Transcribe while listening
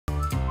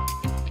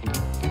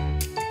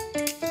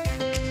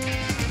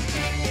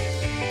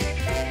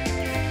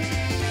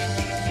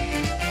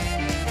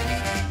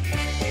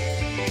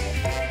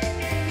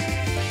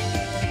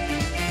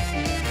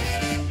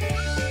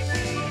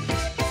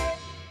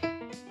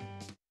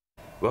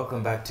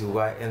Welcome back to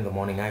Why in the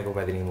Morning. I go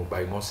by the name of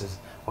Barry Moses,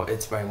 or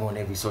It's Barry Mo on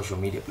every social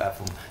media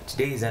platform.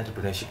 Today is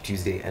Entrepreneurship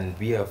Tuesday, and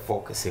we are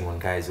focusing on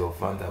guys who have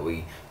found their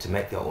way to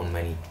make their own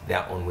money,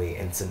 their own way,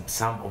 and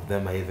some of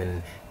them are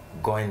even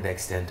going the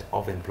extent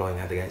of employing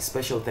other guys.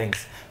 Special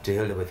thanks to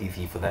Hilda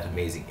Bathithi for that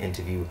amazing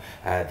interview.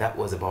 That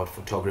was about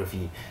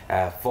photography,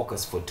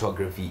 focus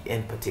photography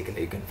in particular.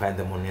 You can find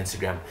them on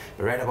Instagram.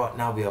 But right about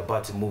now, we are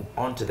about to move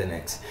on to the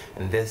next,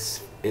 and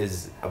this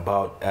is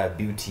about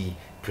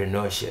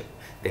beautypreneurship.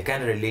 They're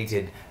kind of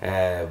related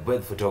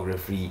with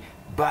photography,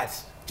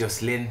 but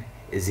Jocelyn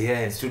is here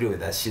in studio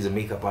with us. She's a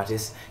makeup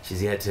artist. She's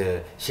here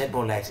to shed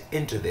more light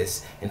into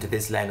this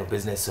line of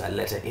business. So I'll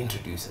let her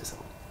introduce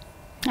herself.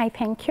 Hi,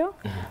 thank you.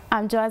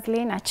 I'm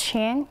Jocelyn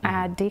Acheng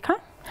Dika.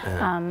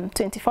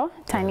 24,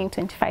 turning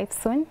 25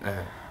 soon.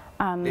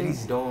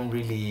 Ladies don't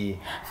really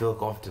feel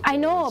comfortable. I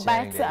know,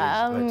 but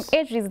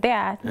age is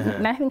there,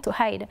 nothing to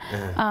hide.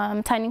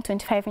 Turning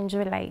 25 in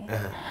July.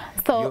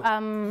 So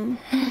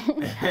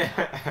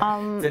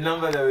it's a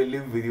number that will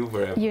live with you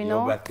forever. You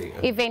know, your birthday.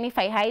 Even if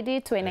I hide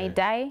it, when I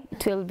die,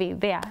 it will be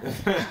there.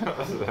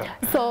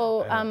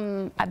 So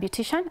a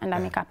beautician and a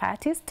makeup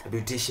artist. A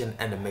beautician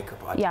and a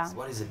makeup artist. Yeah.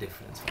 What is the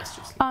difference, first?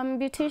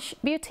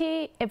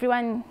 Beauty,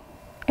 everyone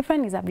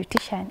is a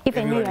beautician.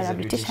 Even you are a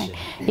beautician.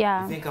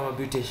 Yeah. You think I'm a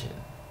beautician?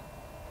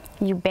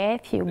 You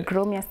bath, you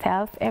groom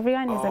yourself.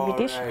 Everyone is a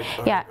beautician.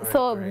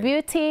 So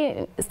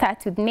beauty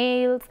starts with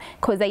nails,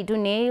 because I do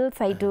nails,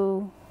 I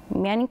do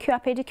manicure,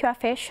 pedicure,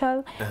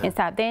 facial, and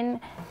stuff. Then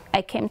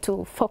I came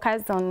to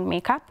focus on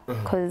makeup,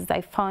 because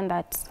I found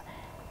that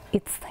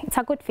it's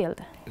a good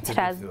field. It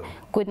has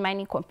good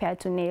money compared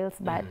to nails,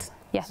 but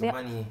yeah. So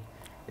money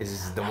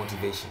is the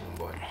motivation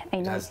involved. I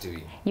know. It has to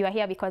be. You are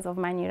here because of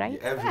money, right?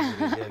 Yeah,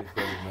 everybody is here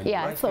because of money.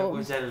 Yeah,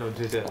 Y254 channel on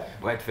Twitter,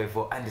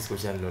 Y254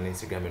 channel on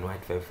Instagram, and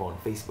Y254 on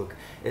Facebook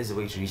is the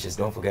way to reach us.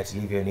 Don't forget to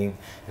leave your name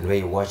and where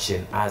you're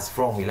watching us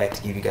from. We like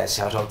to give you guys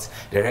shout outs.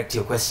 Direct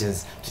your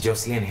questions to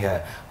Jocelyn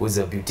here, who's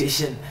a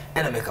beautician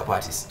and a makeup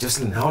artist.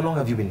 Jocelyn, how long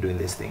have you been doing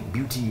this thing?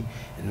 Beauty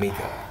and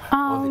makeup,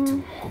 or the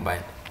two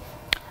combined?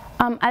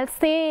 I'll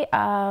say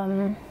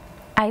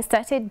I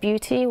started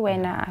beauty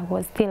when I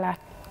was still a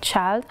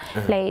child.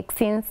 Like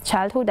since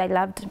childhood I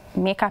loved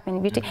makeup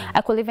and beauty.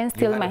 I could even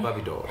steal my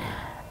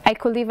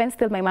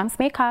mom's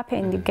makeup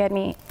and get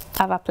me,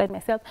 I've applied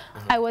myself.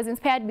 I was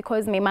inspired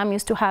because my mom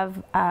used to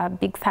have a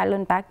big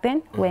salon back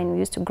then when we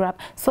used to grow up.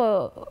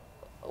 So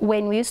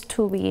when we used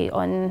to be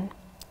on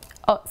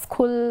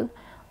school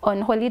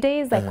on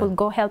holidays, I could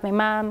go help my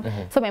mom.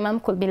 So my mom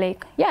could be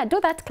like, yeah, do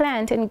that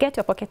client and get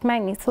your pocket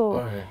money.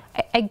 So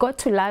I got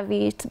to love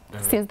it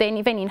since then.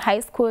 Even in high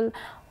school,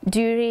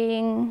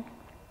 during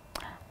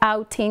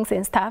outings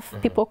and stuff,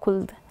 people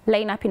could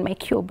line up in my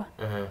cube,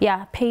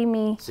 pay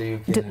me. So you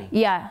can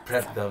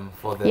prep them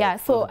for the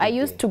so I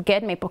used to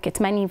get my pocket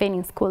money even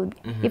in school,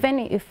 even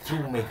if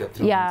through makeup,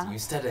 you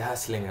started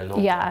hustling a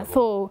long time ago.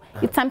 So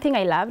it's something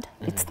I loved.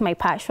 It's my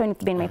passion.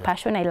 It's been my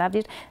passion. I loved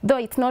it, though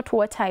it's not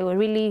what I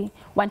really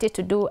wanted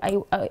to do.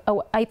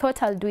 I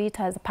thought I'll do it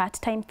as a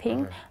part-time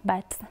thing,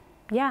 but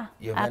yeah,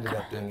 you've ended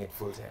up doing it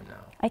full-time now.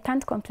 I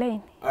can't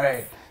complain. All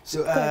right.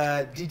 So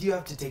did you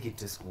have to take it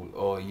to school,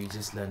 or you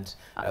just learned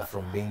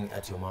from being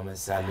at your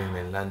mama's salon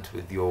and learned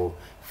with your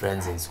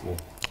friends in school?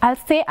 I'll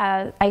say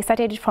I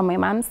started it from my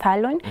mom's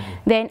salon.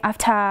 Then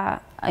after,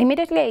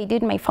 immediately I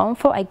did my Form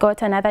 4, I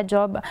got another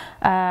job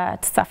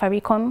at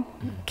Safaricom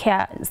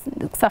Care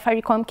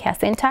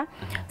Center.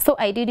 So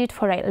I did it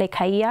for like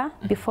a year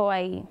before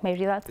my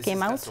results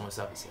came out. Customer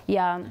service.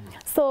 Yeah.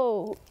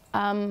 So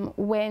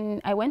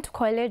when I went to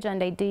college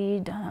and I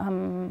did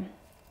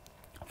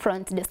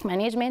front desk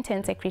management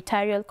and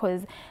secretarial,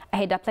 because I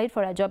had applied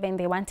for a job and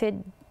they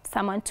wanted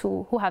someone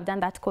who have done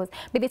that course.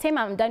 By the time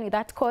I'm done with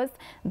that course,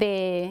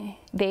 the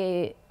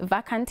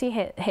vacancy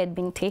had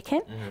been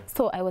taken.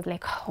 So I was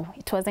like, oh,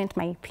 it wasn't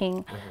my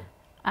thing.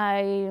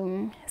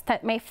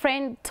 My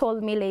friend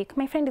told me, like,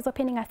 my friend is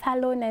opening a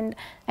salon and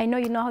I know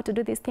you know how to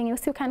do this thing. You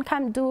still can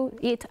come do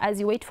it as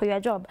you wait for your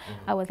job.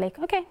 I was like,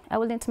 okay, I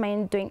wouldn't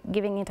mind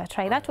giving it a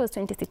try. That was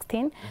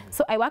 2016.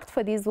 So I worked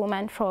for this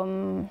woman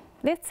from,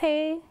 let's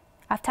say,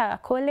 after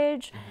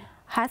college,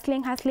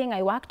 hustling.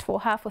 I worked for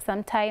her for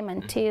some time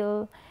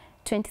until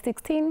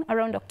 2016,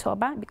 around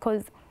October,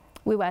 because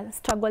we were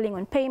struggling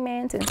on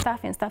payments and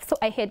stuff. So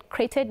I had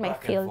created my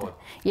field.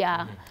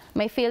 Yeah,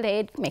 my field, I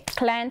had my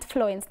client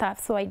flow and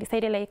stuff. So I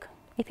decided, like,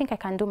 I think I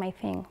can do my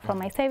thing. From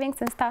my savings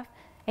and stuff,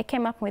 I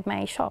came up with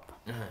my shop.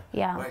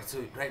 Yeah. Right, so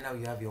right now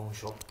you have your own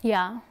shop?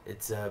 Yeah.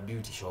 It's a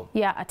beauty shop?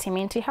 Yeah, at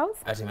Imenti house.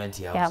 At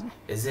Imenti house? Yeah.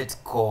 Is it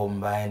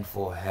combined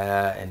for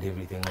hair and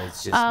everything, or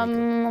it's just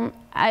makeup?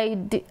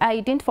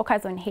 I didn't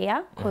focus on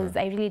hair, because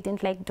I really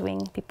didn't like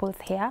doing people's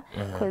hair,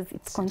 because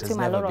it's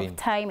consume a lot of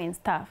time and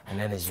stuff. And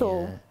energy,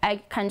 so I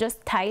can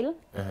just style,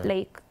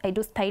 like I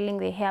do styling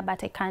the hair,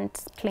 but I can't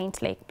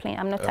paint like plain.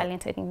 I'm not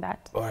talented in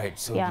that. All right,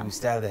 so you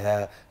style the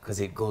hair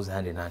because it goes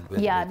hand in hand with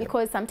the makeup.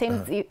 Because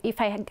sometimes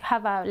if I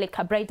have like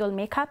a bridal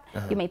makeup,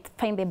 you might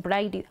find the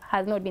bride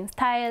has not been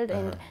styled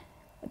and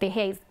the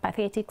hair is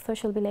pathetic, so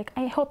she'll be like,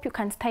 I hope you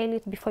can style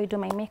it before you do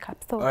my makeup.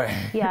 So right.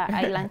 yeah,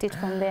 I learned it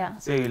from there.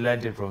 So you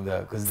learned it from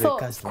there, because so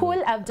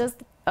school, I've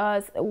just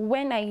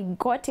when I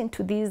got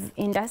into this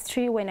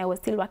industry, when I was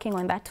still working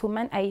on that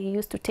woman, I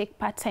used to take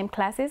part-time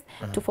classes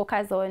to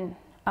focus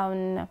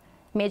on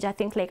major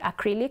things like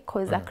acrylic,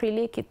 because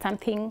acrylic is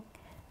something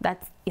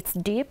that it's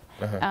deep.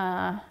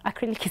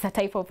 Acrylic is a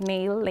type of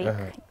nail, like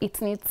it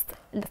needs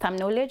some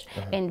knowledge,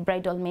 and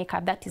bridal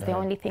makeup, that is the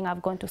only thing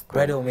I've gone to school.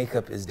 Bridal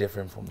makeup is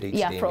different from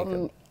day-to-day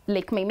makeup.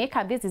 Like my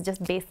makeup, this is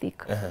just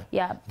basic.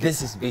 Yeah.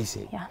 This is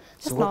basic. Yeah.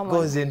 So what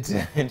goes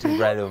into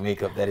bridal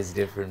makeup that is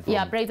different from...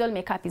 Yeah, bridal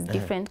makeup is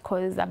different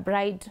because a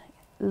bride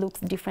looks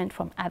different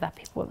from other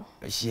people.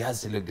 She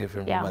has to look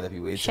different from other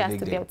people. It's she has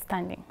to be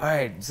outstanding. All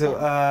right. So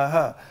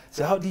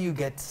so how do you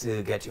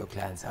get your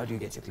clients? How do you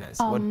get your clients?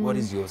 What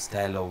is your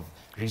style of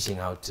reaching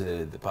out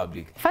to the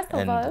public? First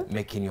of all,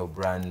 making your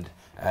brand,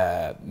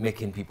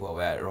 making people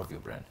aware of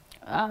your brand.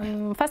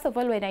 First of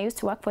all, when I used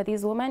to work for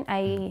this woman,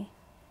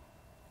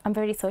 I'm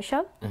very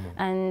social,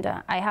 and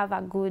I have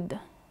a good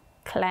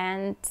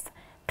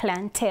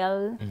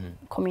clientele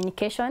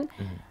communication.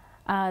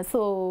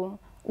 So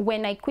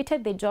when I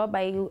quitted the job,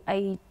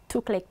 I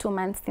took like 2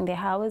 months in the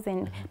house,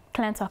 and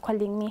clients were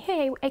calling me,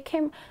 hey, I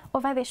came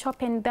over the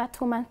shop and that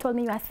woman told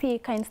me you are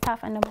sick and stuff.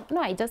 And I'm like,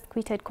 no, I just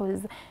quitted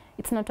because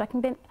it's not working.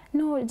 Then,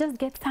 no, just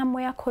get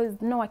somewhere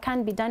because, no, I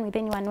can't be done with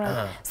anyone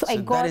else. So I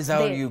got that is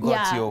how you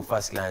got your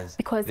first clients?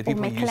 Because the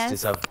people my used clients, to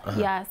serve.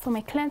 yeah, so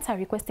my clients are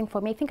requesting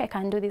for me. I think I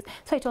can do this.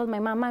 So I told my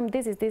mom, Mom,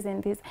 this is this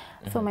and this.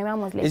 So my mom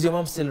was like... Is your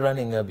mom still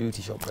running a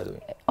beauty shop, by the way?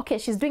 Okay,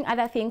 she's doing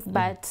other things,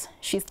 but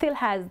she still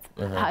has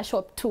her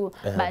shop too,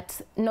 but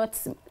not...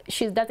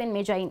 She doesn't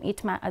major in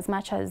it as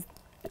much as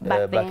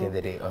back in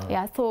the day.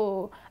 Yeah,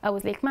 so I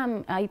was like,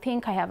 Mom, I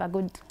think I have a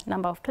good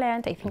number of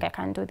clients. I think I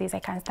can do this. I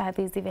can start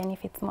this even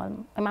if it's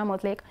small. My mom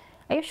was like,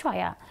 are you sure?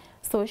 Yeah.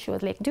 So she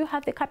was like, do you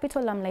have the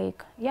capital? I'm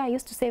like, yeah, I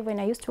used to save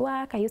when I used to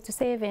work. I used to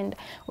save, and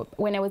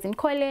when I was in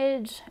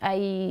college,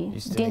 I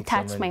didn't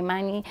touch my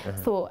money.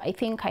 So I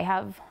think I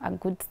have a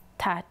good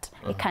start.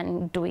 I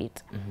can do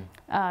it.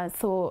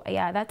 So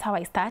yeah, that's how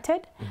I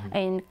started.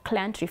 And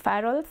client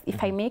referrals.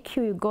 If I make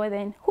you go,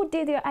 then who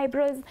did your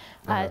eyebrows?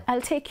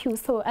 I'll take you.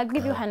 So I'll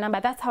give you her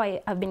number. That's how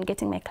I've been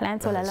getting my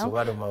clients all along. So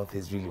word of mouth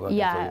is really working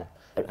for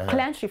you.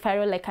 Client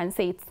referral, I can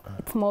say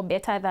it's more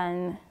better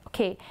than...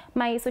 Okay,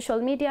 my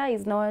social media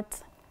is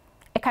not...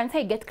 I can say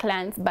I get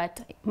clients, but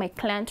my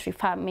clients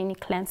refer many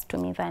clients to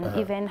me than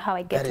even how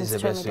I get to social media. That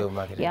is the best way of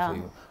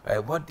marketing for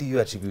you. What do you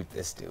attribute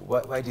this to?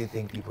 Why do you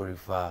think people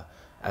refer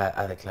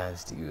other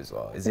clients to you as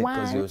well? Is it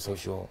because you're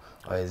social,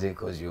 or is it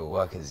because your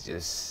work is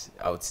just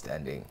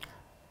outstanding?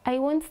 I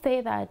won't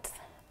say that.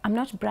 I'm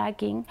not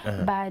bragging,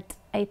 but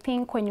I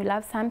think when you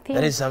love something...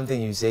 That is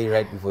something you say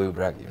right before you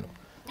brag, you know.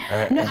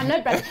 No, I'm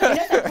not bragging. You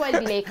know, some people will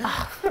be like,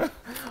 oh,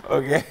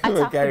 okay,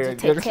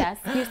 take care.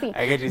 You see,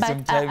 I get you.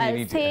 Sometime you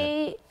need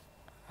to...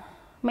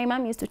 My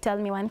mom used to tell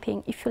me one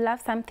thing: if you love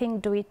something,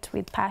 do it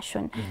with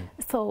passion.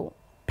 So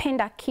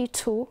penda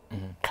kitu,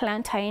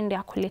 client aende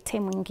akulete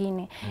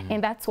mwingine,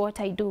 and that's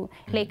what I do.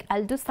 Like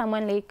I'll do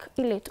someone like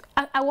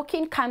a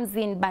walk-in comes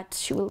in, but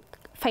she will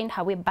find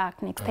her way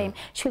back next time.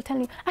 She'll tell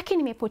me, aki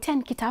nimepotea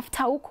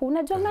nikitafuta huku,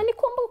 unajua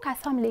unanikumbuka?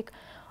 So I'm like,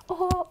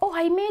 oh,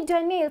 I made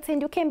your nails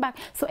and you came back.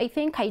 So I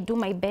think I do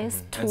my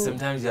best to... And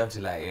sometimes you have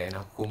to like,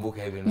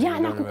 nakukumbuka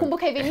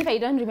even if I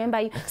don't remember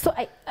you. So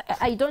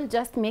I don't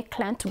just make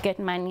client to get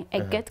money. I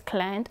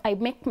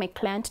make my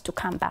client to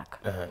come back.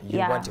 You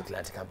want your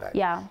client to come back.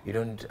 Yeah. You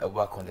don't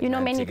work on the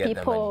client to get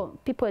the money. many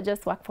people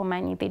just work for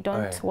money. They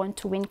don't want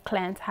to win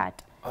clients'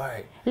 heart. All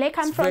right. Like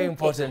it's very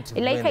important to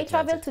like I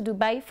traveled to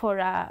Dubai for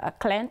a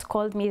client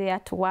called me there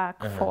to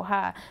work for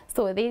her.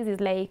 So this is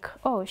like,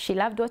 oh, she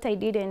loved what I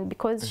did, and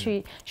because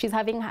she's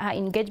having her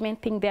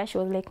engagement thing there, she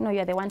was like, no,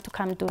 you're the one to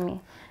come do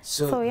me.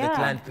 So the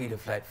client paid a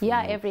flight for you,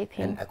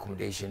 everything, and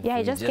accommodation. Yeah,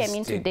 I just came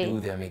in today. Do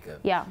their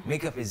makeup. Yeah,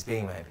 makeup is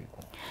paying my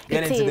people.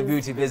 Get into the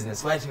beauty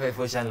business.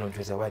 Y254 channel on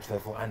Twitter,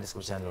 Y254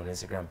 _ channel on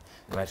Instagram,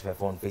 and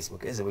Y254 on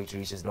Facebook is a way to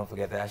reach us. Don't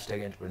forget the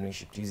hashtag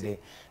Entrepreneurship Tuesday,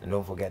 and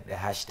don't forget the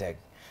hashtag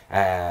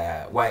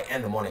Y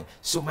in the morning.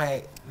 So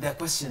the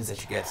questions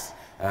that you get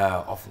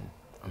often,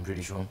 I'm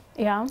pretty sure.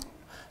 Yeah.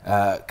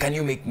 Can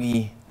you make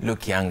me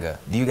look younger?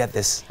 Do you get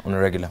this on a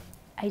regular?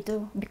 I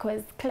do,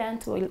 because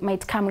clients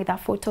might come with a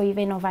photo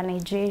even of a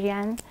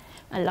Nigerian,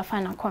 alafu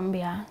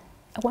anakwambia,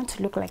 I want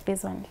to look like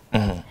this one.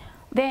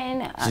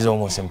 Then she's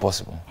almost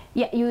impossible.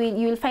 Yeah,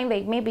 you will find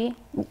like maybe,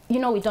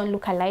 we don't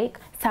look alike.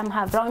 Some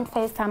have round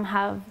face, some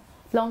have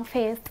long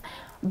face,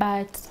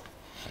 but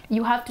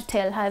you have to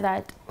tell her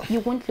that you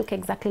won't look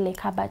exactly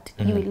like her, but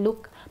you will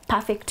look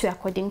perfect to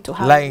according to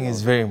her. Lying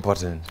is very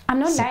important. I'm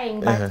not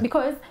lying, but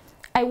because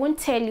I won't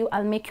tell you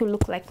I'll make you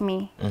look like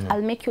me.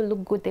 I'll make you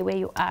look good the way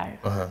you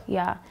are.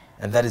 Yeah.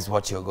 And that is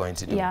what you're going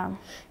to do. Yeah.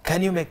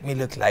 Can you make me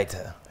look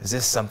lighter? Is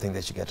this something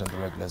that you get on the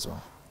regular as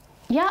well?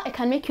 Yeah, I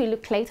can make you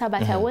look lighter,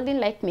 but I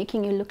wouldn't like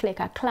making you look like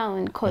a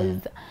clown,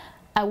 because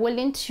I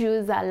wouldn't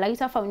use a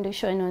lighter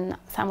foundation on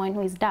someone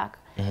who is dark.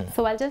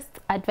 So I'll just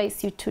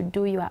advise you to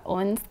do your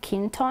own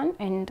skin tone,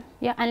 and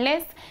yeah,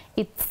 unless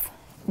it's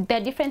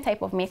there are different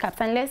type of makeups,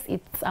 unless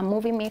it's a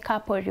movie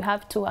makeup or you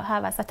have to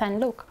have a certain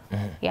look.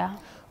 Yeah.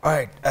 All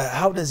right,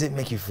 how does it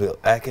make you feel?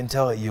 I can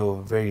tell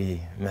you're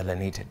very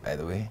melanated, by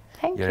the way.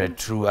 Thank you. You're a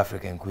true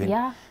African queen.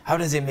 Yeah. How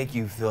does it make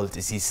you feel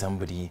to see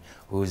somebody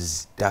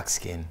who's dark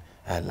skinned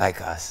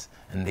like us,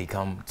 and they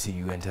come to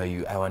you and tell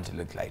you, I want to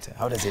look lighter?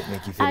 How does it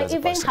make you feel as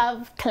a person? I even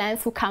have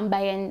clients who come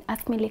by and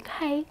ask me like,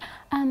 hi,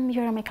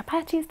 you're a makeup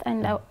artist,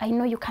 and I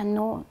know you can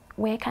know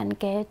where I can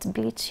get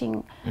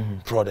bleaching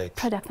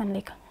products. I'm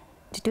like,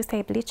 did you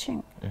say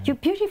bleaching? You're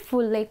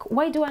beautiful. Like,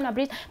 why do you want to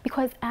bleach?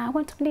 Because I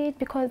want to bleach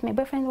because my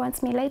boyfriend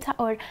wants me lighter,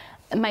 or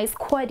my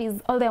squad is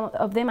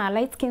of them are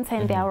light skins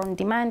and they are on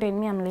demand, and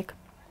me, I'm like,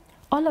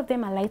 all of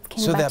them are light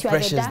skinned, so but there are you are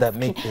pressures the dark that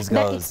make these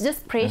girls. That it's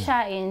just pressure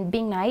and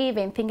being naive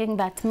and thinking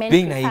that men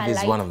being prefer naive is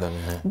light. one of them.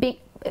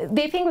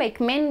 They think like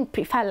men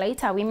prefer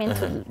lighter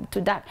women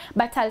to dark.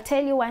 But I'll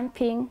tell you one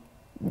thing: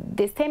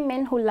 the same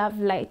men who love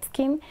light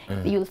skin,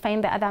 you'll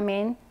find the other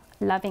men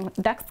loving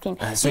dark skin.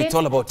 So it's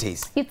all about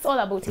taste. It's all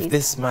about taste.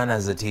 This man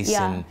has a taste,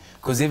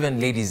 because even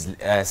ladies,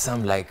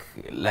 some like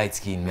light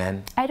skin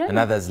men, and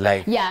others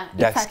like dark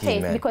it's a skin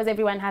taste men. because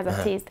everyone has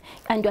a taste,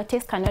 and your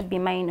taste cannot be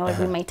mine, or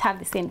we might have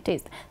the same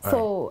taste.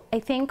 So I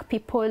think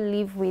people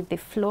live with the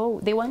flow.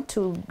 They want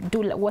to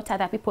do what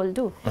other people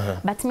do,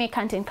 but me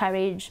can't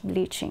encourage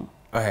bleaching.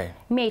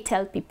 May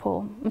tell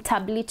people,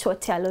 bleach or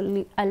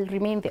I'll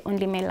remain the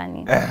only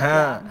melanin.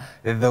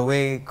 The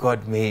way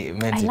God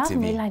meant it to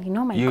be. I love melanin.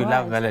 Oh my God. You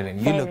love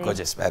melanin. You look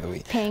gorgeous, by the way.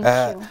 Thank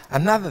you.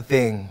 Another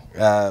thing,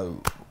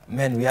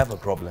 men, we have a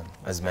problem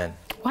as men.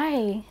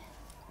 Why?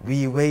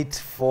 We wait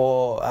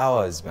 4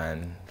 hours,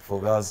 man,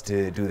 for girls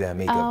to do their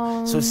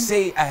makeup. So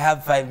say I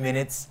have 5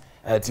 minutes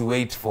to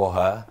wait for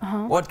her.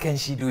 What can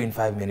she do in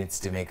 5 minutes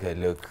to make her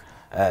look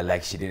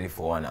like she did it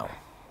for 1 hour?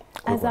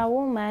 As a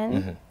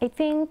woman, I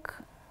think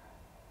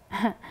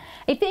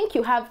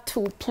you have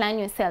to plan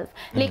yourself.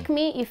 Like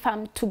me, if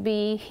I'm to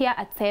be here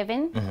at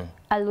 7,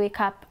 I'll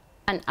wake up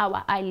an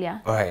hour earlier.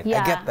 All right,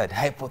 I get that.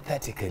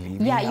 Hypothetically,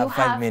 we have you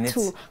 5 minutes.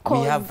 To, we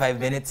have 5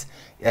 minutes.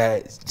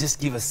 Just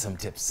give us some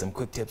tips, some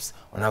quick tips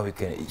on how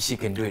she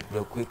can do it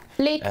real quick.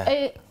 Like,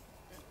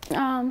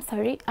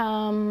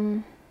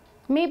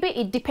 maybe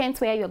it depends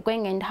where you're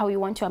going and how you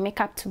want your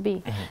makeup to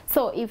be.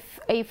 So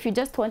if you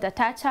just want a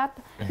touch up,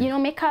 you know,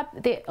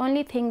 makeup, the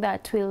only thing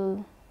that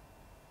will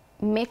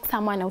make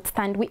someone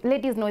outstand,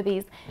 ladies know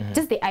this,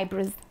 just the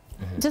eyebrows.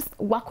 Just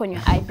work on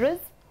your eyebrows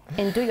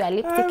and do your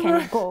lipstick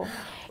and go.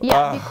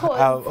 Yeah, because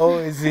I'm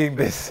always seeing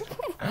this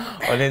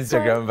on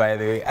Instagram, by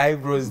the way.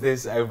 Eyebrows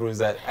this, eyebrows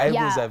that.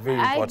 Eyebrows are very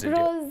important.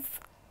 Eyebrows,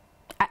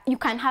 you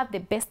can have the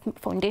best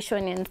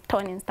foundation and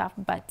tone and stuff,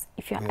 but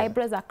if your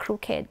eyebrows are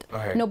crooked,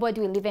 nobody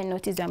will even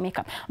notice your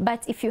makeup.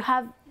 But if you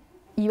have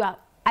your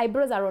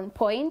eyebrows are on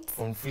point,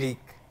 on fleek,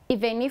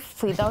 even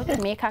if without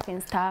makeup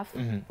and stuff,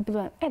 people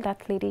are like, hey,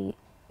 that lady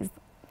is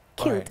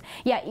cute.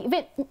 Yeah,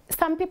 even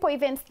some people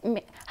even,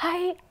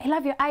 hi, I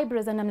love your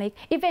eyebrows, and I'm like,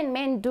 even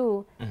men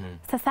do.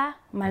 Sasa,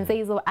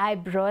 manze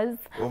eyebrows.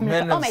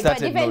 Men like, oh my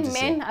God, even noticing.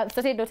 men have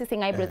started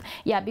noticing eyebrows.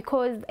 Yeah,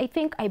 because I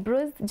think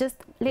eyebrows, just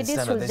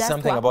ladies should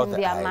just work about on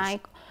their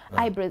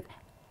eyebrows.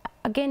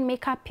 Again,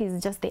 makeup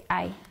is just the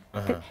eye.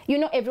 You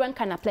know, everyone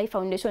can apply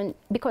foundation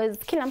because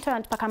kila mtu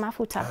anataka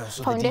mafuta.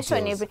 So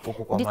foundation, every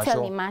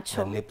detail in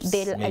macho, the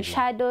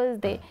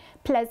eyeshadows, the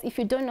plus if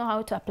you don't know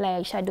how to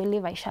apply eyeshadow,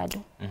 leave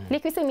eyeshadow.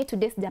 Like you see me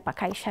today,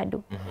 sijapaka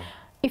eyeshadow.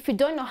 If you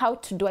don't know how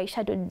to do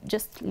eyeshadow,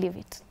 just leave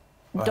it.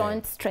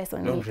 Don't stress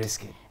on it. Don't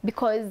risk it.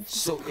 Because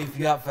so if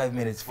you have 5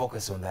 minutes,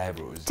 focus on the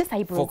eyebrows. Just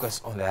eyebrows.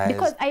 Focus on the eyes.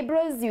 Because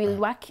eyebrows, you will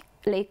work.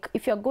 Like,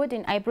 if you're good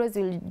in eyebrows,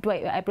 you'll do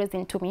your eyebrows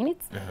in 2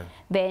 minutes.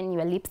 Then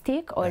your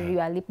lipstick or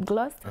your lip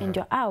gloss, and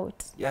you're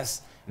out.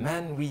 Yes,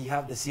 man, we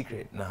have the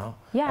secret now.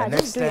 Yeah, and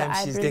just next do time your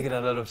she's eyebrows. taking a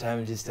lot of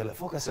time, just tell her,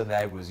 focus on the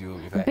eyebrows. You will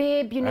be fine.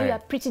 Babe, you know you're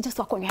pretty, just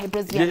work on your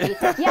eyebrows.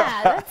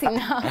 Yeah, that's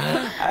enough.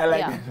 I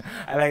like that.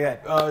 I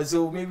like that.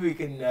 So maybe we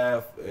can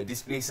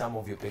display some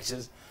of your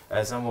pictures,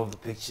 some of the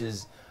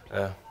pictures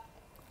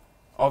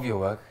of your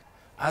work.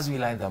 As we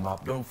line them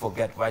up, don't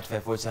forget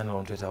Y254 channel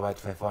on Twitter,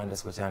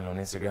 Y254_ channel on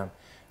Instagram,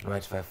 and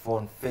Y254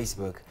 on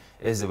Facebook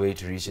is the way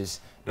to reach us.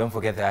 Don't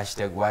forget the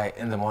hashtag Y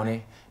in the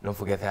morning. Don't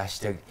forget the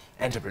hashtag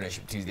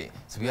Entrepreneurship Tuesday.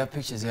 So we have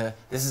pictures here.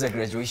 This is a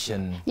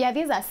graduation. Yeah,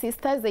 these are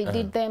sisters. They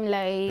did them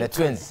like... They're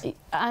twins.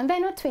 And they're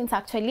not twins,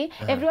 actually.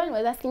 Everyone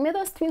was asking me,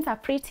 those twins are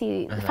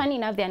pretty. Funny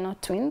enough, they're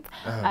not twins.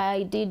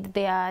 I did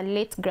their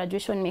late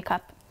graduation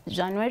makeup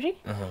January.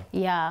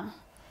 Yeah.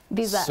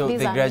 So they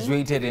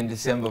graduated in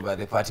December, but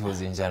the party was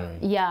in January.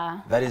 Yeah.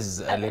 That is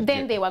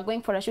then they were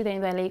going for a shoot,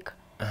 and they're like,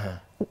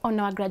 on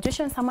our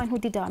graduation, someone who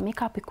did our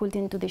makeup, we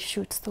couldn't do the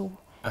shoot. So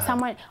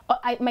someone,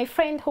 my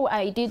friend who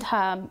I did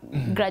her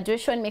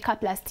graduation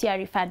makeup last year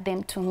referred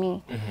them to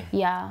me.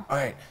 Yeah. All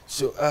right.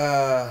 So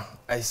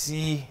I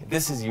see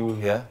this is you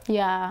here.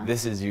 Yeah.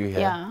 This is you here.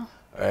 Yeah.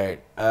 All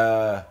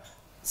right.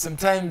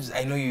 Sometimes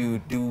I know you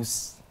do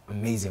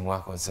amazing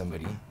work on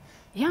somebody.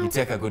 Yeah. You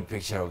take a good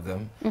picture of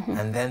them,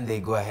 and then they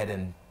go ahead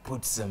and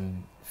put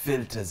some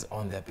filters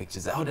on their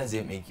pictures, how does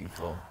it make you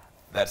feel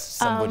that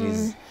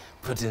somebody's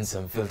putting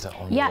some filter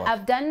on your work?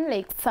 I've done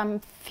like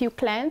some few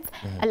clients.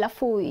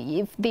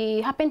 Alafu, if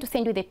they happen to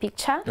send you the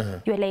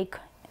picture, you're like,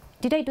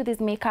 did I do this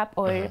makeup?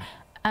 Or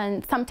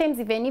and sometimes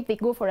even if they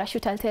go for a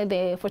shoot, I'll tell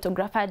the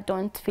photographer,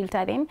 don't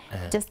filter them,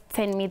 just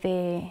send me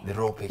the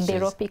raw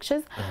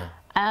pictures.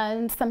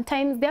 And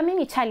sometimes there are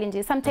many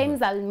challenges.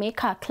 Sometimes I'll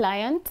make a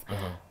client,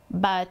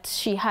 but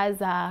she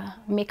has a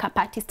makeup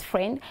artist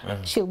friend.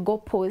 She'll go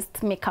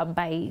post makeup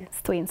by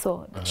so and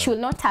so. She'll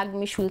not tag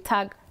me, she'll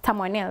tag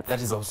someone else.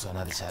 That is also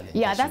another challenge.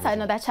 Yeah, that's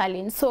another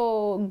challenge.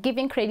 So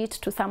giving credit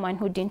to someone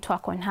who didn't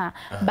work on her.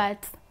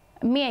 But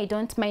me, I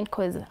don't mind,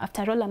 because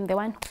after all, I'm the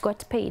one who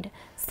got paid.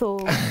 So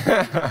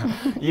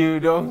you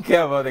don't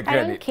care about the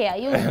credit. I don't care.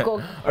 You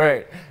go. All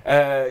right.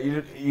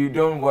 You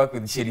don't work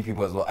with shady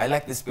people as well. I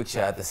like this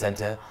picture at the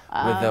center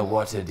with the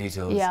water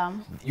details. Yeah.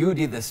 You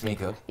did this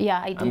makeup.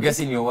 Yeah, I did. I'm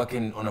guessing you're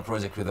working on a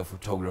project with a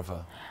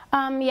photographer.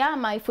 Yeah,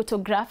 my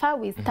photographer.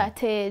 We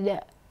started.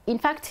 In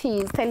fact,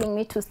 he's telling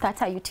me to start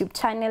a YouTube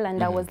channel,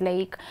 and I was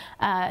like,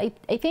 I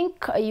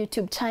think a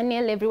YouTube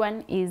channel.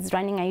 Everyone is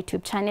running a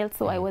YouTube channel,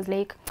 so I was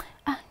like,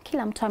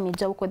 kila mtu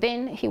amejua huko.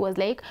 Then he was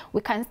like,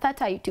 we can start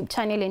a YouTube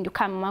channel and you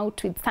come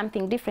out with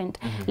something different.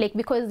 Like,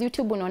 because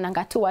YouTube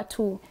unaonanga tu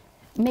watu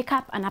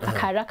makeup anapaka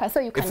haraka, so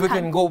you can. If we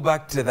can go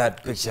back to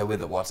that picture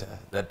with the water,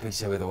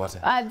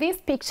 this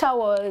picture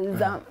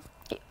was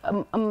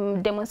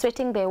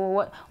demonstrating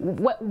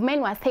what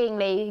men were saying,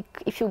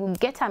 like, if you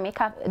get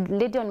a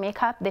lady on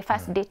makeup, the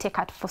first day take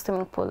her for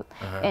swimming pool.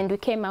 And we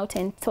came out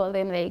and told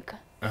them, like,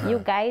 you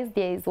guys,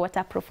 there is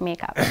waterproof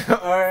makeup.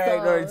 all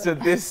right. So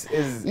this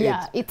is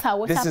it's a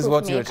waterproof This is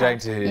what makeup. You're trying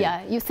to.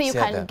 Yeah, you see, you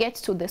can get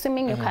to the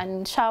swimming, you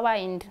can shower,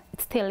 and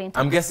it's still intact.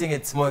 I'm guessing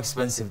it's more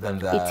expensive than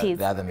the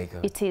other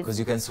makeup. It is. Because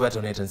you can sweat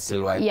on it and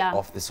still wipe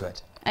off the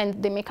sweat.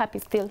 And the makeup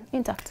is still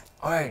intact.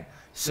 All right.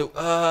 So,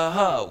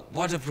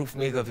 waterproof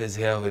makeup is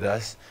here with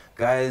us.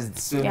 Guys, the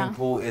swimming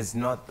pool is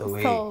not the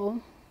way.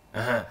 So,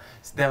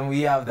 then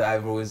we have the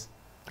eyebrows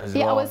as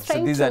well. I was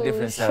trying these are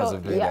different styles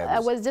of doing eyebrows. I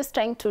was just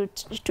trying to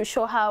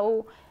show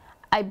how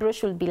eyebrows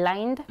should be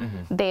lined.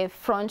 The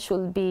front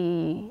should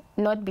be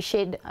not be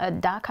shade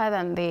darker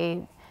than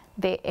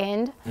the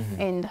end.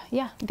 And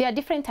there are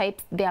different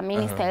types. There are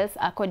many styles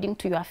according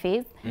to your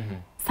face.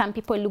 Some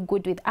people look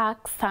good with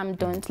arcs, some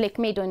don't. Like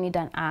me, don't need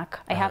an arc.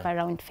 I have a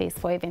round face,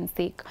 for heaven's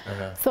sake.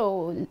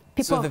 So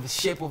people. So the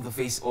shape of the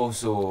face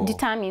also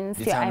determines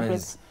your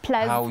eyebrows.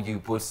 Plus, how you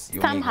put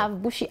your some makeup.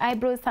 have bushy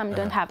eyebrows, some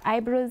don't have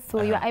eyebrows.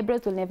 So your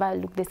eyebrows will never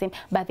look the same,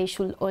 but they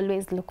should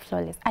always look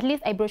flawless. At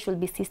least eyebrows should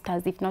be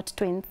sisters, if not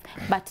twins,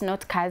 but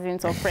not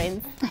cousins or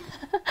friends.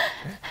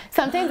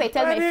 Sometimes I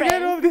tell my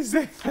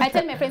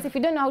friends, if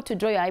you don't know how to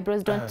draw your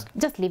eyebrows, don't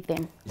just leave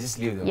them. Just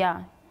leave them.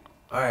 Yeah.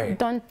 All right.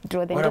 Don't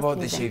draw them. What about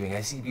the shaving?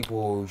 I see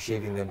people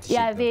shaving them to shape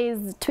them.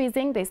 There's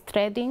tweezing, there's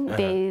threading,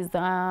 there's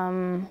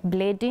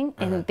blading,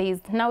 and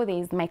there's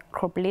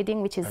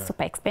microblading, which is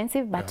super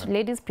expensive, but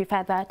ladies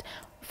prefer that.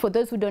 For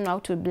those who don't know how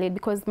to blade,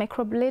 because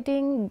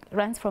microblading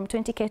runs from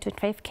 20K to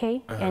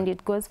 25K, and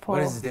it goes for.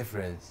 What is the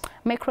difference?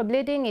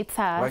 Microblading, it's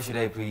a. Why should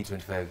I pay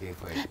 25K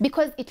for it?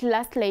 Because it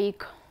lasts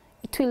like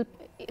 3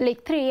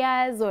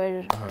 years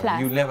or plus.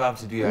 You'll never have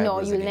to do your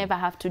eyebrows you'll never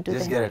have to do them.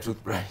 Just get a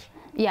toothbrush.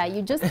 Yeah,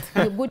 you're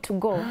good to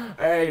go.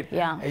 Right.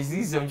 Yeah. I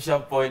see some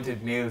sharp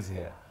pointed nails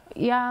here.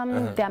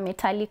 Yeah, they are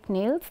metallic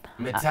nails.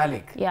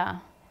 Metallic? Yeah.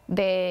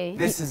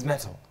 This is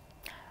metal?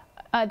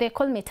 They're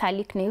called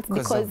metallic nails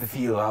because of the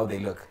feel, how they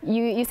look.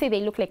 You say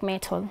they look like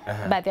metal,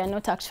 but they're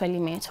not actually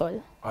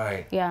metal. All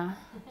right. Yeah.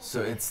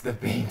 So it's the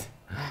paint.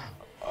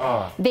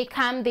 They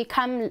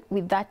come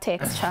with that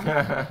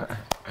texture.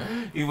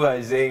 You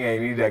are saying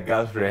I need a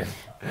girlfriend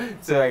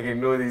so I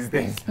can know these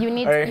things. You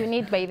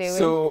need, by the way.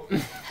 So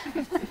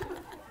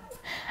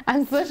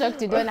I'm so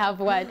shocked you don't have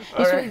one.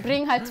 You should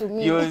bring her to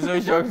me. You're so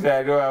shocked that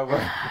I don't have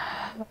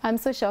one. I'm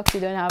so shocked you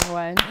don't have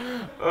one.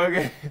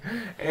 Okay.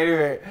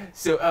 Anyway,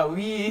 so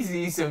we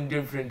see some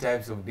different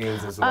types of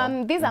nails as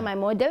well. These are my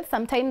models.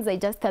 Sometimes I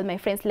just tell my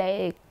friends,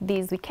 like,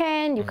 this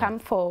weekend you come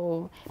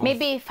for,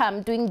 maybe if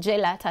I'm doing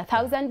gel at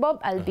 1,000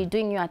 bob, I'll be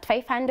doing you at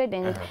 500,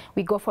 and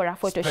we go for a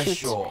photo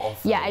shoot.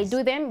 Yeah, I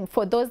do them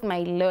for those my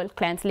loyal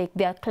clients. Like,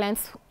 their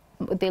clients,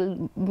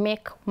 they'll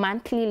make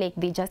monthly, like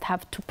they just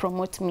have to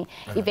promote me.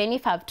 Even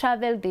if I've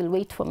traveled, they'll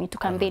wait for me to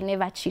come. They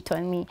never cheat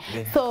on me.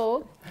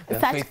 So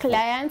such faithful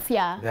clients,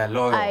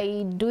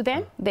 I do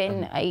them.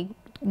 Then I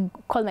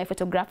call my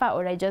photographer,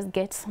 or I just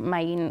get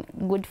my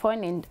good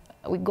phone and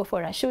we go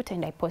for a shoot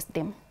and I post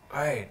them.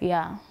 Right.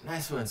 Yeah.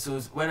 Nice one. So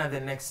when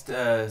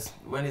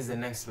is the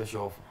next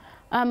special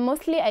offer?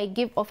 Mostly I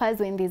give offers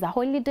when there's a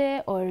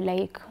holiday, or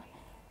like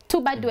too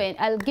bad when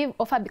I'll give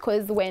offer,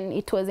 because when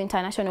it was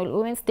International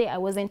Women's Day, I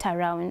wasn't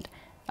around.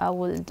 I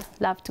would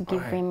love to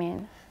give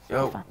women.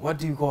 What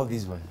do you call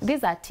these ones?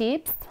 These are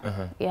tips.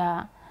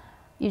 Yeah,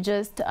 you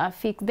just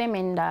fix them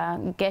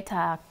and get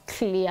a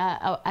clear,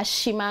 a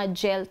shimmer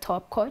gel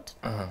top coat.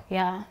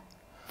 Yeah,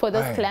 for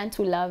those clients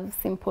who love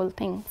simple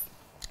things.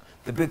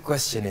 The big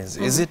question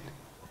is it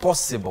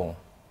possible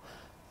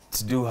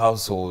to do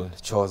household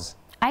chores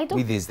I do.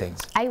 with these things?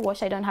 I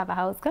wash. I don't have a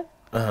house girl.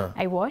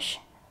 I wash.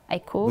 I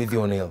cook. With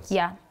your nails?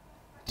 Yeah.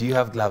 Do you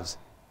have gloves?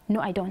 No,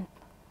 I don't.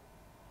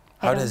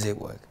 How does it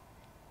work?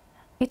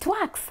 It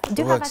works.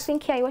 Do you have a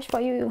sink here? I wash for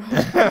you.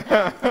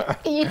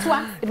 It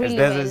works really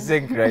well. There's a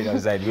sink right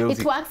outside.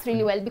 It works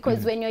really well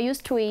because when you're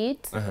used to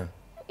it,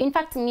 in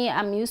fact, me,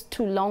 I'm used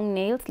to long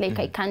nails. Like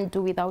I can't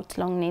do without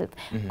long nails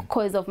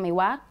because of my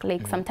work.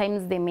 Like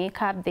sometimes the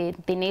makeup, the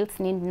nails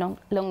need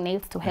long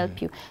nails to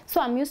help you. So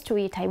I'm used to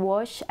it. I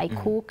wash, I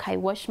cook, I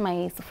wash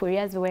my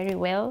sufurias very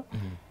well.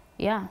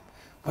 Yeah.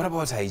 What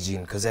about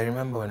hygiene? Because I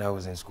remember when I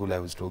was in school, I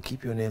was told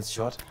keep your nails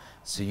short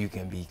so you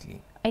can be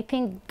clean. I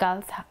think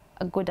girls are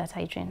good at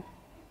hygiene.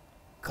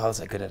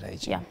 Girls are good at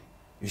hygiene? Yeah.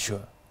 You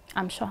sure?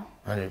 I'm sure.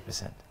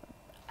 100%.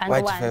 And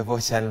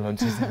Y254 channel on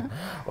Twitter,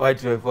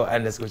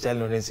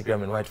 Y254_channel on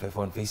Instagram, and Y254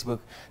 on Facebook.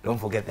 Don't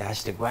forget the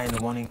hashtag Y in the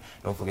morning.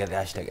 Don't forget the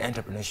hashtag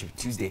Entrepreneurship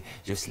Tuesday.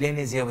 Jocelyn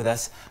is here with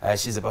us.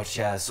 She's about to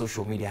share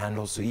social media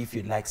handles. So if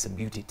you'd like some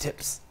beauty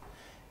tips,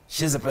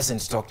 she's the person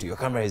to talk to. Your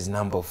camera is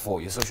number 4.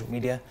 Your social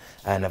media,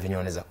 and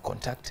Avignon is a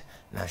contact.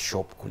 Na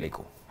shop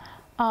Kuleko.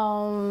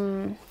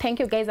 Thank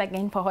you guys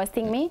again for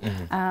hosting me.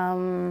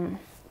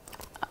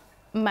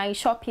 My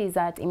shop is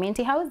at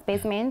Imenti House,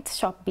 basement,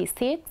 shop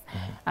B6.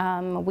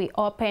 We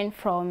open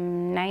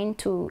from 9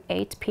 to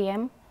 8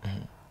 p.m.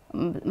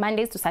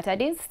 Mondays to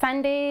Saturdays.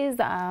 Sundays,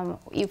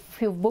 if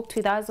you've booked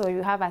with us or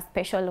you have a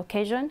special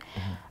occasion,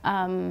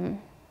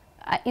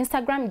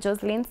 Instagram,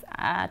 Jocelyn's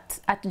at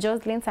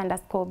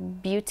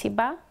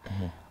Jocelyn's_beauty_bar.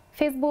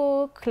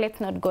 Facebook, let's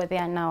not go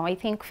there now. I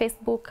think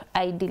Facebook,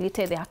 I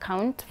deleted the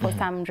account for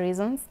some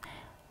reasons.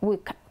 We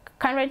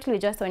currently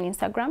just on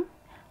Instagram.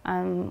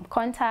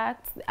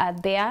 Contacts are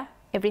there.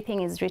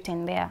 Everything is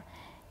written there.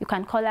 You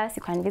can call us,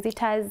 you can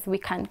visit us, we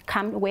can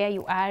come where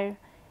you are.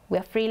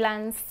 We're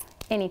freelance,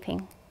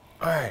 anything.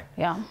 All right.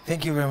 Yeah.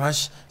 Thank you very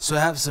much. So I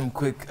have some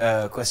quick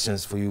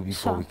questions for you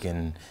before we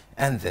can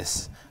end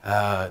this.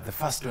 The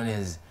first one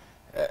is,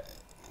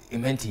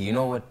 Imenti, you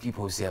know what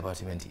people say about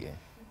Imenti?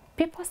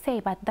 People say,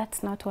 but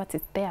that's not what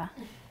is there.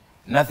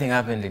 Nothing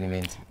happened in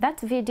Imenti. That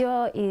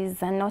video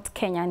is not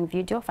Kenyan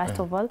video, first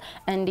of all,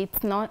 and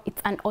it's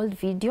an old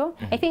video.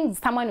 I think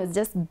someone was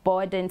just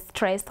bored and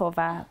stressed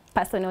over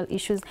personal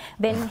issues.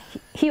 Then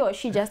he or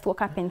she just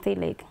woke up and said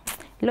like,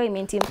 Lo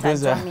Imenti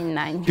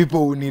mtajua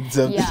people who need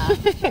something. Yeah.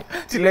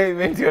 Lo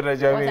Imenti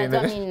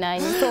mtajua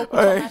So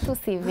kuchoma tu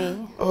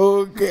CV.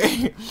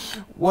 Okay.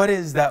 What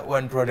is that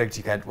one product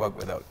you can't work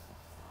without?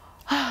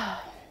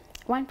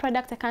 One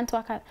product I can't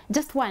work out.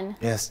 Just one.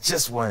 Yes,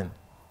 just one.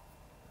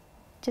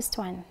 Just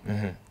one.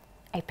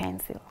 Eye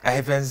pencil.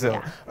 Eye pencil.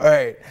 Yeah. All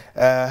right.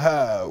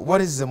 What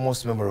is the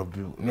most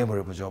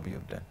memorable job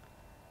you've done?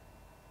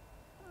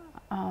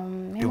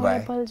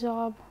 Memorable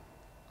job.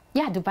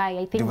 Yeah, Dubai.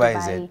 I think Dubai.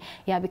 Is it?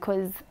 Yeah,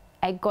 because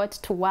I got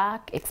to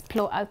work,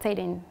 explore outside,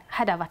 and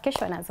had a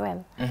vacation as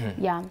well.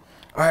 Yeah.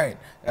 All right.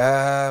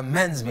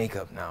 Men's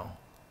makeup now.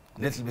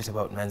 Little bit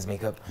about men's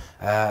makeup.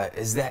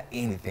 Is there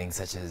anything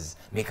such as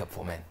makeup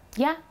for men?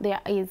 Yeah, there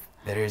is.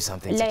 There is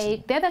something.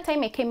 Like the other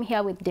time I came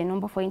here with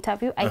Denombo for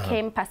interview, I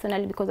came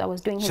personally because I was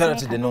doing his makeup.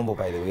 makeup. Shout out to Denombo,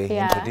 by the way. He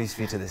introduced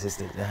me to the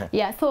sisters.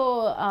 Yeah,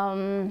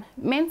 so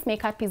men's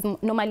makeup is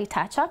normally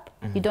touch up.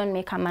 You don't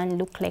make a man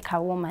look like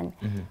a woman.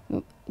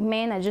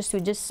 Men are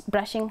just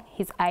brushing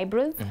his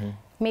eyebrows.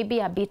 Maybe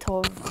a bit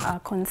of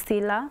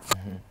concealer,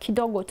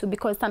 kidogo too,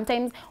 because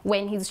sometimes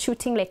when he's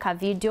shooting like a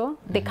video,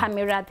 the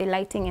camera, the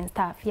lighting and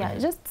stuff,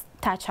 just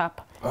touch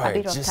up, a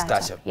bit of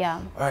touch up.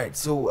 Yeah. All right,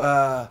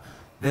 so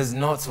there's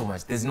not so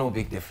much, there's no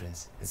big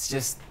difference. It's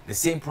just the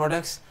same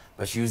products,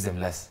 but you use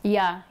them less.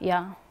 Yeah,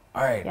 yeah.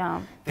 All right.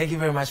 Yeah. Thank you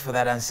very much for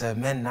that answer.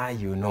 Men, now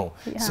you know.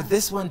 Yeah. So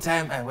this one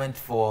time I went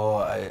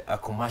for a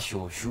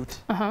commercial shoot.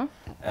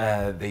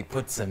 They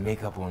put some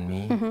makeup on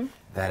me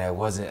that I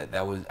was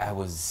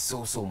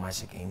so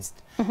much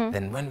against.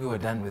 Then when we were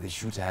done with the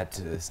shoot, I had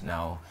to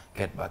now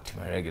get back to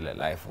my regular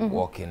life,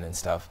 walking and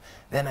stuff.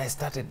 Then I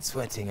started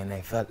sweating and I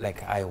felt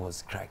like I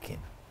was cracking.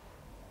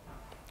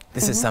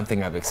 This is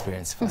something I've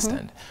experienced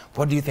firsthand.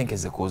 What do you think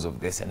is the cause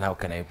of this, and how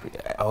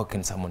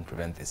can someone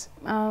prevent this?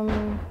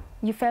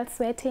 You felt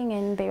sweating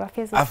and your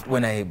face was... After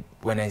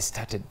when I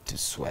started to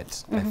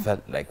sweat, I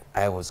felt like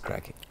I was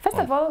cracking. First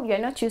of all, you're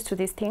not used to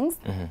these things.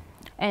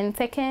 And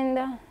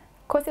second,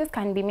 causes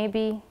can be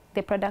maybe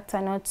the products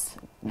are not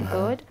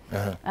good.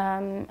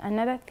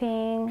 Another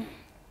thing,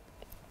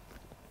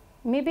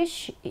 maybe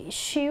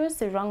she used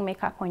the wrong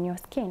makeup on your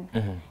skin.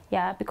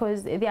 Yeah,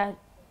 because there are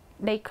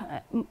like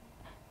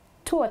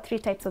 2 or 3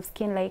 types of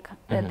skin, like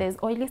there's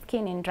oily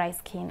skin and dry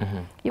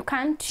skin. You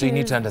can't choose. So you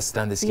need to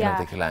understand the skin of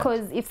the client.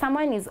 Because if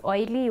someone is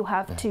oily, you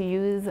have to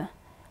use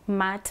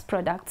matte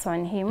products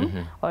on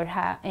him or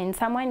her, and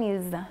someone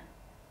is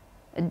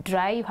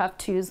dry, you have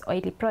to use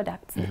oily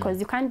products because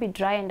you can't be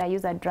dry and I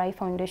use a dry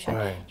foundation.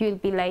 You'll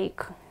be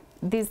like,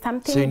 there's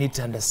something. So you need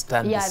to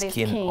understand the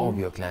skin of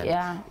your client.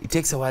 Yeah. It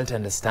takes a while to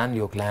understand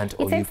your client,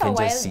 or you can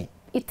just see.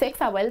 It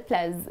takes a while,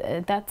 plus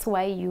that's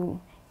why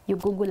you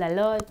Google a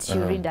lot,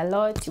 you read a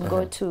lot, you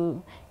go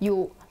to,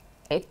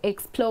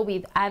 explore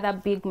with other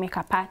big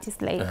makeup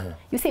artists. Like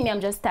you see me,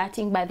 I'm just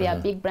starting, but there are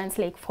big brands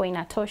like For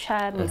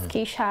Inatosha, Miss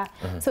Keisha.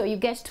 So you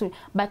get to,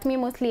 but me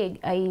mostly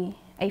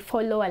I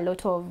follow a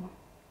lot of,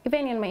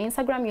 even in my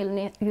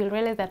Instagram, you'll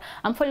realize that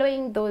I'm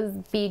following those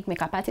big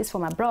makeup artists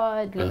from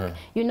abroad. Like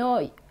you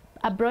know,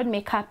 abroad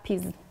makeup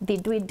they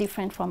do it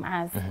different from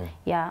us.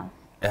 Yeah.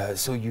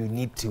 So you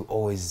need to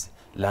always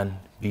learn,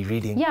 be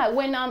reading. Yeah,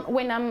 when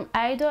I'm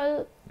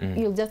idle,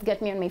 you'll just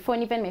get me on my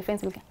phone. Even my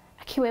friends will go,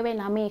 "Akiwewe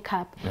na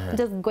makeup,"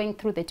 just going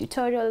through the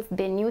tutorials,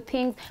 the new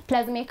things.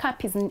 Plus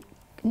makeup is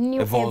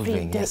new evolving,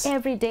 every day. yes.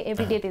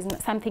 Every day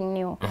there's something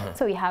new.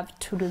 So we have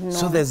to know.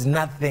 So there's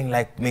nothing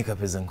like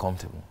makeup is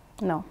uncomfortable?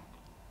 No.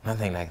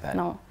 Nothing like that?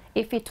 No.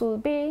 If it will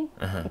be,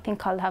 I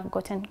think I'll have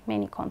gotten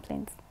many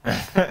complaints.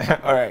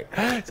 All right.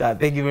 So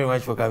thank you very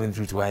much for coming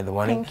through to Why in the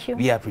Morning. Thank you.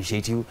 We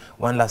appreciate you.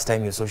 One last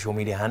time, your social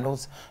media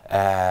handles,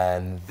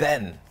 and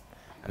then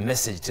a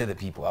message to the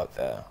people out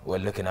there who are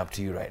looking up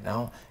to you right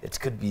now. It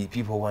could be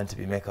people who want to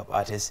be makeup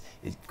artists.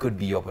 It could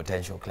be your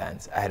potential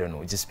clients. I don't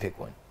know. Just pick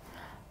one.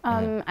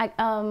 On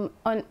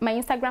my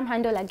Instagram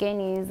handle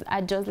again is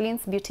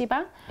 @Jocelyn's Beauty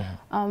Bar.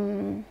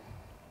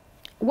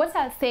 What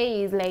I'll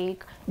say is,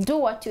 like, do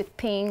what you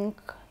think,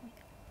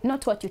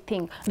 not what you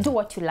think. Do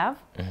what you love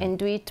and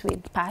do it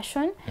with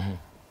passion.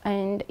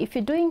 And if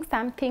you're doing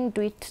something, do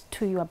it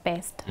to your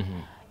best.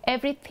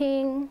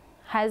 Everything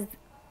has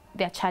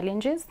their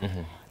challenges,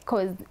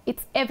 because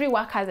every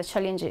work has a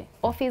challenge.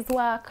 Office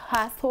work,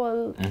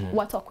 hustle,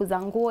 watu wa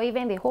kuzanguo,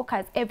 even the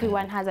hawkers,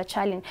 everyone has a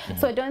challenge.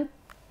 So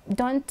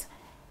don't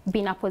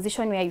be in a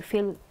position where you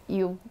feel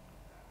you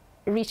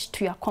reach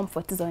to your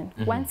comfort zone.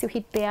 Once you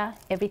hit there,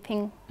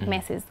 everything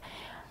messes.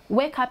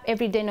 Wake up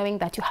every day knowing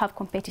that you have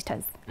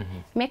competitors.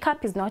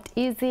 Makeup is not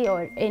easy,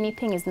 or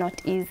anything is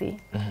not easy.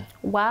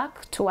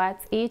 Work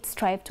towards it,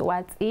 strive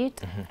towards it.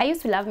 I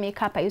used to love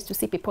makeup. I used to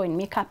see people in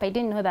makeup. I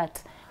didn't know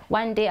that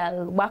one day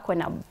I'll work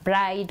on a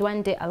bride,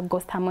 one day I'll go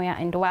somewhere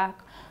and work.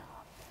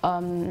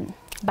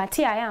 But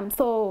here I am.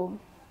 So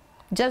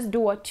just do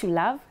what you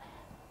love,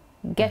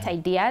 get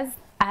ideas,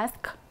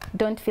 ask,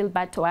 don't feel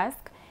bad to ask.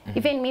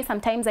 Even me,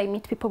 sometimes I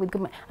meet people with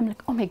good, I'm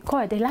like, oh my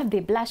God, I love the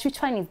blush.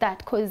 Which one is that?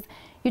 Because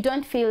you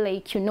don't feel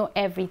like you know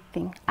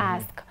everything.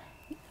 Ask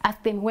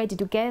them, where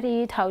did you get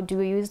it? How do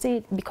you use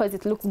it? Because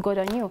it looks good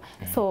on you.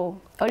 So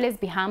always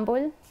be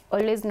humble,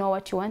 always know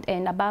what you want,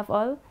 and above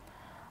all,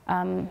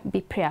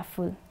 be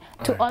prayerful.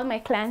 To all my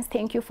clients,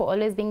 thank you for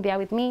always being there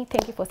with me.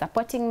 Thank you for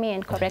supporting me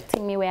and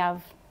correcting me where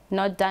I've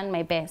not done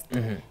my best.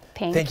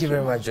 Thank you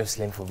very much,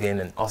 Jocelyn, for being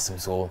an awesome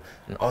soul,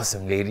 an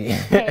awesome lady.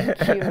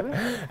 Thank you.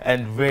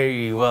 And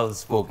very well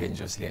spoken,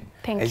 Jocelyn.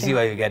 Thank you. I see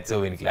why you get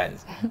so many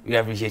clients. We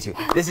appreciate you.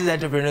 This is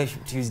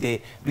Entrepreneurship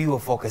Tuesday. We were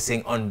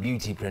focusing on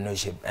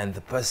beautypreneurship, and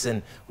the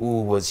person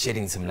who was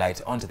shedding some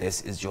light onto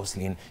this is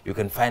Jocelyn. You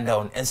can find her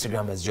on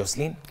Instagram as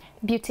Jocelyn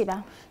Beauty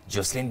Bar.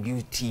 Jocelyn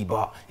Beauty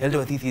Bar. Hilda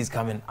Wathithi is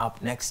coming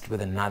up next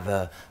with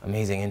another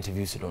amazing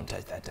interview, so don't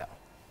touch that down.